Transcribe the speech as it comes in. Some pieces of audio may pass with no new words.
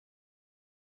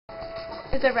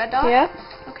Is it red dot? Yeah.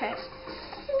 Okay.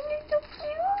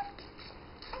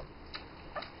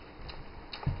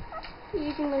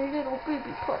 Even a little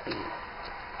baby puppy.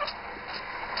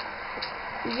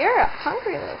 You're a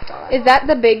hungry little fella. Is that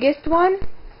the biggest one?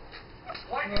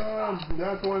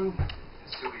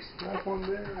 That one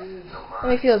there is. Let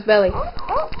me feel his belly.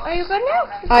 Oh, are you good now?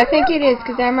 I think it is,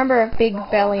 because I remember a big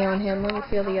belly on him. Let me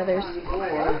feel the others. Good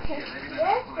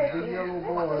yellow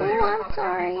boy. Oh, I'm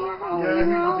sorry.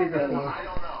 Yeah, he's a bigger one.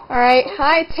 Alright,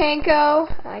 hi Tanko.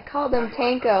 I called him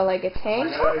Tanko, like a tank.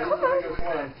 Yeah, he's the biggest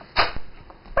one.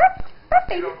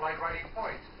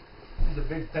 He's a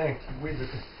big tank. He weighs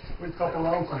a couple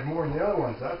ounces more than the other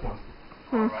ones, that one.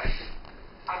 Alright,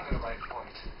 I'm gonna write point.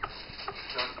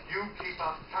 Just you keep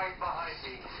up tight behind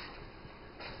me.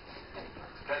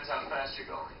 Depends how fast you're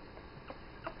going.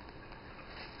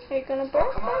 Are you gonna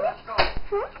burp Come for on, me? let's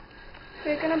go.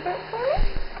 Are you gonna burp for me?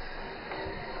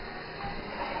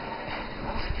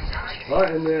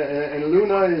 Right, and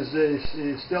Luna is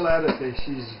still at it.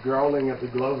 She's growling at the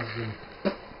gloves and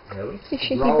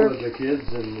growling at the kids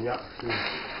and yeah.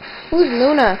 Who's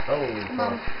Luna? Holy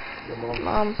Mom. The mom.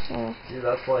 Mom. Oh. See,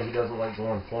 that's why he doesn't like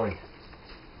going point.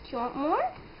 Do you want more?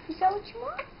 Is that what you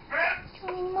want? Fritz,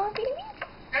 Do you want any more, baby?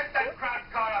 get that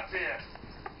crap car up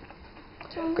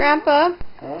here. Grandpa?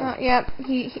 Huh? Yeah,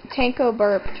 Tanko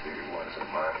burped.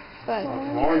 But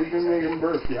Oh, you can make him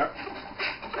burp, yeah.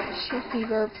 he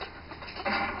burped.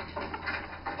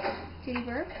 Did he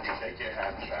burp? Take your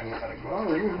hat back.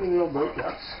 Oh, usually they'll burp,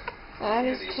 yeah. That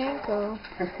is Tanko.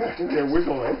 They're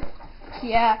wiggling.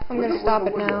 Yeah. I'm gonna stop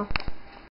it now.